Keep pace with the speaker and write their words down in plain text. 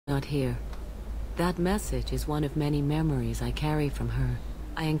not here. That message is one of many memories I carry from her.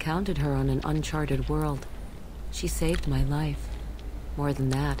 I encountered her on an uncharted world. She saved my life. More than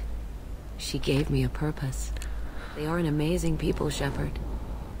that, she gave me a purpose. They are an amazing people, Shepard.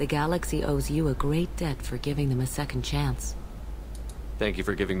 The galaxy owes you a great debt for giving them a second chance. Thank you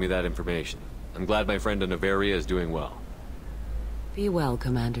for giving me that information. I'm glad my friend in Noveria is doing well. Be well,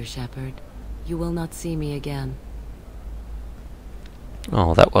 Commander Shepard. You will not see me again.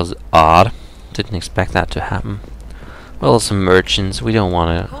 Oh, that was odd. Didn't expect that to happen. Well, some merchants, we don't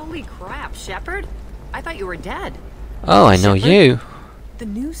want to... Holy crap, Shepard! I thought you were dead. Oh, I know Shepard? you. The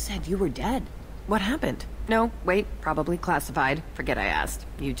news said you were dead. What happened? No, wait, probably classified. Forget I asked.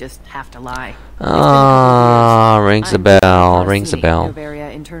 You just have to lie. Ah, rings a bell, rings a bell.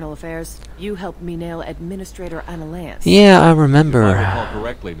 Noveria Internal Affairs. You helped me nail Administrator Analaeus. Yeah, I If I remember. recall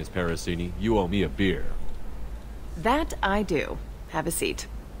correctly, Miss Parasini, you owe me a beer. That I do. Have a seat.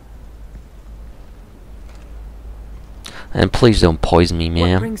 And please don't poison me, What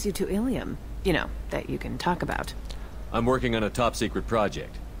ma'am. brings you to Ilium? You know, that you can talk about. I'm working on a top-secret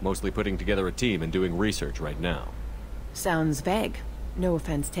project, mostly putting together a team and doing research right now. Sounds vague. No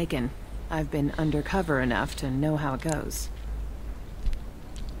offense taken. I've been undercover enough to know how it goes.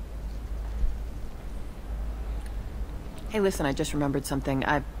 Hey, listen, I just remembered something.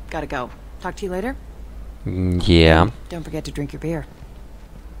 I've gotta go. Talk to you later? Yeah. Don't forget to drink your beer.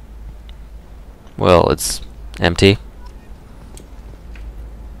 Well, it's empty.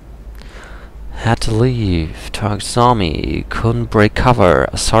 Had to leave. Targ saw me. Couldn't break cover.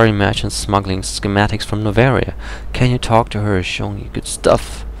 Sorry, merchant smuggling schematics from Noveria. Can you talk to her? Showing you good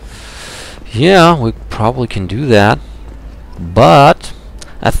stuff. Yeah, we probably can do that. But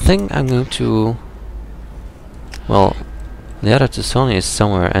I think I'm going to... Well, the other T'Soni is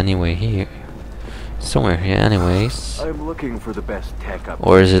somewhere anyway here. Somewhere here anyways. I'm looking for the best tech up.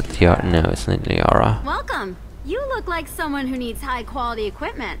 Or is it Liara? No, it's not Liara. Welcome. You look like someone who needs high-quality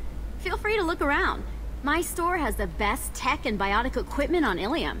equipment. Feel free to look around. My store has the best tech and biotic equipment on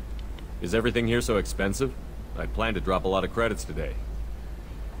Ilium. Is everything here so expensive? I plan to drop a lot of credits today.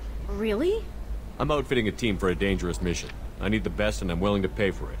 Really? I'm outfitting a team for a dangerous mission. I need the best and I'm willing to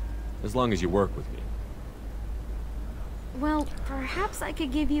pay for it. As long as you work with me. Well, perhaps I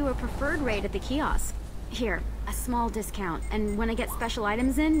could give you a preferred rate at the kiosk. Here, a small discount, and when I get special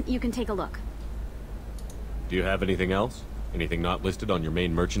items in, you can take a look. Do you have anything else? Anything not listed on your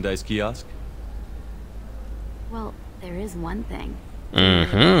main merchandise kiosk? Well, there is one thing.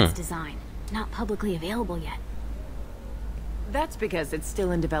 Mm-hmm. It's design, not publicly available yet. That's because it's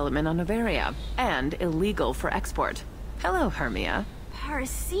still in development on Noveria, and illegal for export. Hello, Hermia.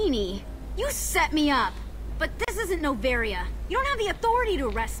 Parasini, you set me up! But this isn't Noveria. You don't have the authority to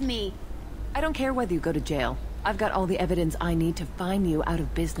arrest me. I don't care whether you go to jail. I've got all the evidence I need to find you out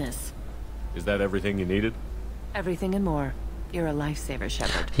of business. Is that everything you needed? Everything and more. You're a lifesaver,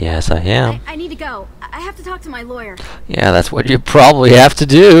 Shepard. Yes, I am. I need to go. I have to talk to my lawyer. Yeah, that's what you probably have to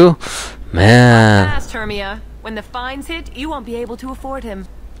do. Man. Fast, Hermia. When the fines hit, you won't be able to afford him.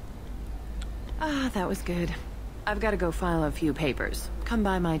 Ah, that was good. I've got to go file a few papers. Come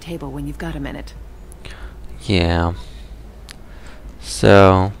by my table when you've got a minute. Yeah.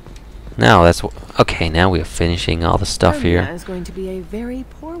 So now that's okay. Now we're finishing all the stuff Hermia here. is going to be a very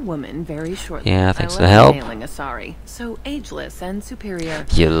poor woman very shortly. Yeah, thanks I for the love help. nailing Asari, so ageless and superior.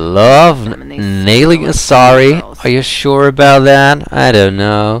 You love When they nailing steal Asari. girls. Are you sure about that? I don't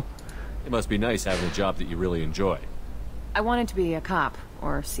know. It must be nice having a job that you really enjoy. I wanted to be a cop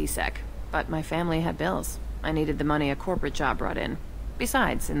or CSEC, but my family had bills. I needed the money a corporate job brought in.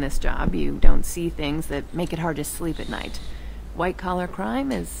 Besides, in this job, you don't see things that make it hard to sleep at night. White-collar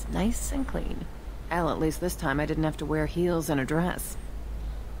crime is nice and clean. Hell, at least this time I didn't have to wear heels and a dress.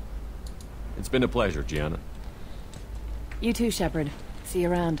 It's been a pleasure, Gianna. You too, Shepard. See you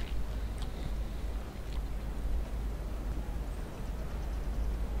around.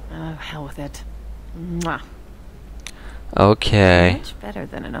 Oh, hell with it. Mwah. Okay. Much better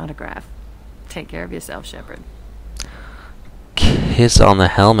than an autograph. Take care of yourself, Shepard. Kiss on the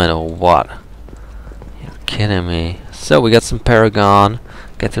helmet or what? You're kidding me. So we got some Paragon.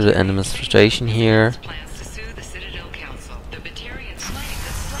 Get to the administration here.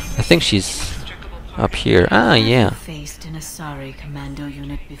 I think she's up here. Ah, yeah. Faced an Asari commando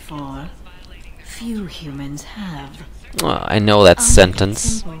unit before. Few humans have. Oh, I know that I'll make it sentence.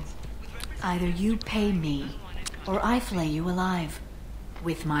 simple. Either you pay me, or I flay you alive.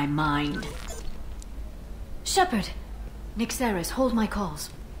 With my mind. Shepard! Nixeris, hold my calls.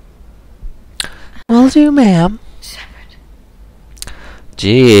 Will do, ma'am. Shepard.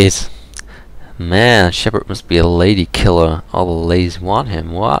 Jeez. Man, Shepard must be a lady killer. All the ladies want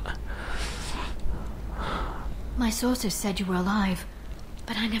him, what? My sources said you were alive,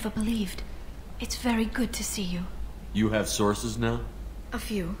 but I never believed. It's very good to see you. You have sources now? A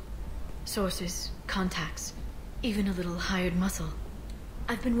few. Sources, contacts, even a little hired muscle.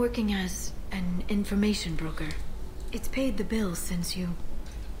 I've been working as an information broker. It's paid the bills since you...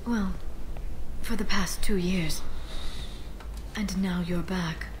 well, for the past 2 years. And now you're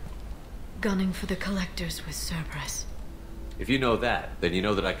back, gunning for the collectors with Cerberus. If you know that, then you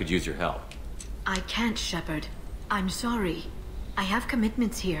know that I could use your help. I can't, Shepard. I'm sorry. I have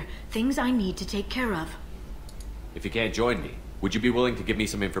commitments here, things I need to take care of. If you can't join me, would you be willing to give me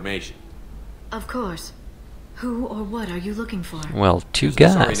some information? Of course. Who or what are you looking for? Well, two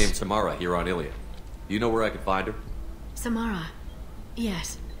There's an Asari guys. named Samara here on Ilion. Do you know where I could find her? Samara.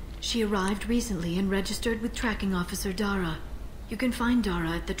 Yes. She arrived recently and registered with Tracking Officer Dara. You can find Dara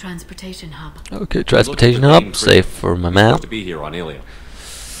at the transportation hub. Okay, transportation hub, safe for my man. To be here on Ilion.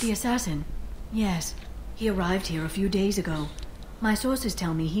 The assassin? Yes. He arrived here a few days ago. My sources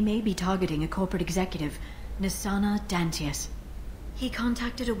tell me he may be targeting a corporate executive, Nisana Dantius. He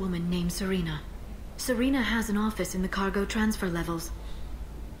contacted a woman named Serena. Serena has an office in the cargo transfer levels.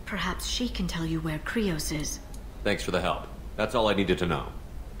 Perhaps she can tell you where Krios is. Thanks for the help. That's all I needed to know.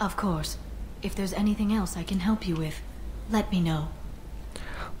 Of course. If there's anything else I can help you with, let me know.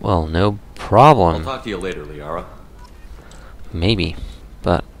 Well, no I'll problem. talk to you later, Liara. Maybe.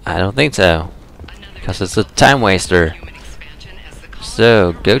 But I don't think so. Because it's a time waster.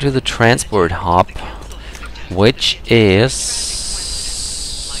 So, go to the transport hub, which is...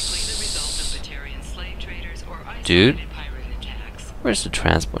 Dude, where's the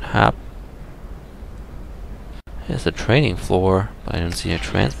transport hub? There's the training floor, but I don't see a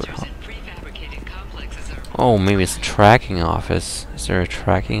transport hub. Oh, maybe it's a tracking office. Is there a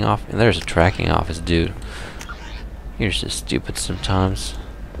tracking office? There's a tracking office, dude. You're just stupid sometimes.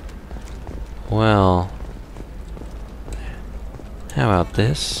 Well, how about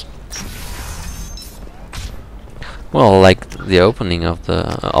this? Well, like the opening of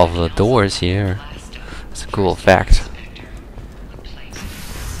the doors here. It's a cool effect.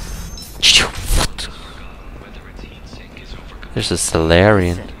 There's a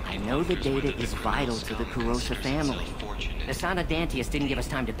Salarian. Listen, I know the data is vital to the Kurosa family. Nisana Dantius didn't give us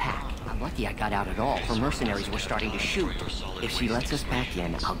time to pack. I'm lucky I got out at all. Her mercenaries were starting to shoot. If she lets us back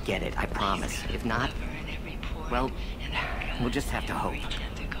in, I'll get it, I promise. If not, well, we'll just have to hope.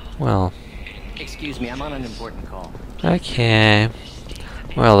 Well, Excuse me, I'm on an important call. okay.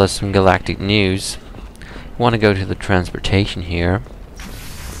 Well, there's some galactic news. Want to go to the transportation here.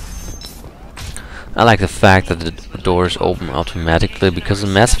 I like the fact that the doors open automatically, because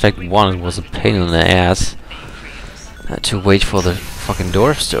in Mass Effect 1 it was a pain in the ass to wait for the fucking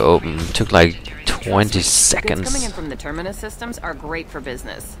doors to open. It took like 20 Goods seconds. coming in from the Terminus systems are great for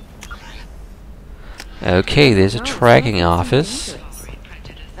business. Okay, there's a tracking office.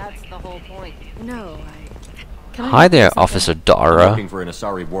 That's the whole point. No, Hi there, Officer I'm Dara. looking for an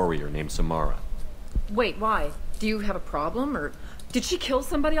Asari warrior named Samara. Wait, why? Do you have a problem, or did she kill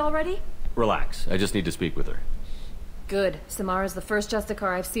somebody already? Relax, I just need to speak with her. Good. Samara's the first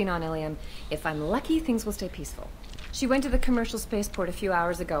Justicar I've seen on Ilium. If I'm lucky, things will stay peaceful. She went to the commercial spaceport a few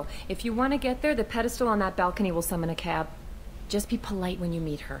hours ago. If you want to get there, the pedestal on that balcony will summon a cab. Just be polite when you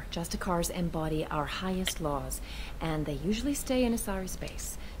meet her. Justicars embody our highest laws, and they usually stay in Asari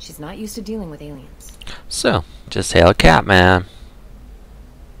space. She's not used to dealing with aliens. So, just hail a cat, man.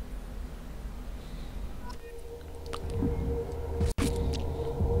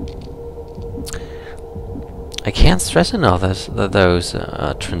 I can't stress enough that those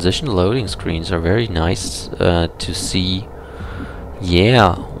transition loading screens are very nice to see.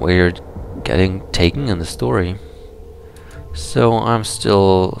 Yeah, where you're getting taken in the story. So I'm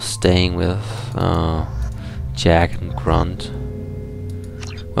still staying with Jack and Grunt.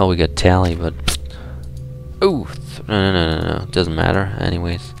 Well, we got Tally, but oh, no, doesn't matter.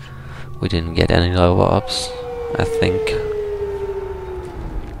 Anyways, we didn't get any level ups, I think.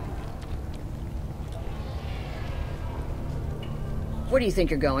 Where do you think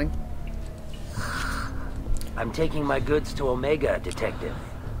you're going? I'm taking my goods to Omega, Detective.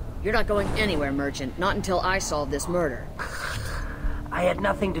 You're not going anywhere, Merchant. Not until I solve this murder. I had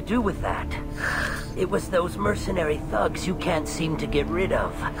nothing to do with that. It was those mercenary thugs you can't seem to get rid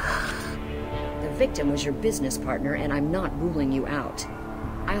of. The victim was your business partner, and I'm not ruling you out.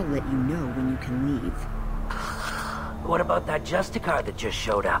 I'll let you know when you can leave. What about that Justicar that just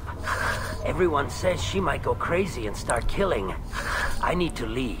showed up? Everyone says she might go crazy and start killing. I need to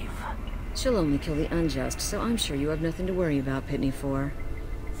leave. She'll only kill the unjust, so I'm sure you have nothing to worry about, Pitney 4.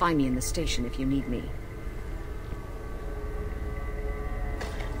 Find me in the station if you need me.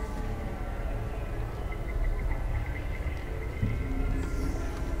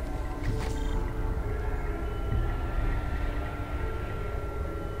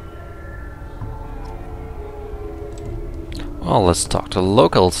 Well, let's talk to the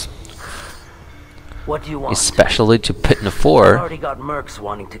locals. What do you want? Especially to Pitna I've 4. already got mercs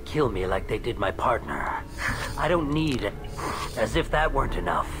wanting to kill me like they did my partner. I don't need it. As if that weren't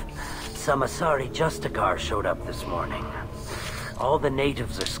enough. Some Asari Justicar showed up this morning. All the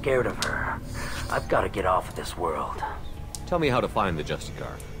natives are scared of her. I've got to get off of this world. Tell me how to find the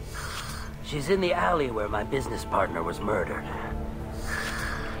Justicar. She's in the alley where my business partner was murdered.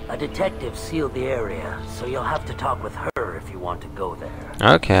 A detective sealed the area, so you'll have to talk with her if you want to go there.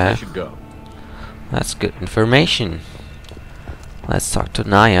 Okay. I should go. That's good information. Let's talk to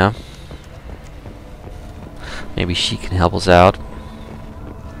Naya. Maybe she can help us out.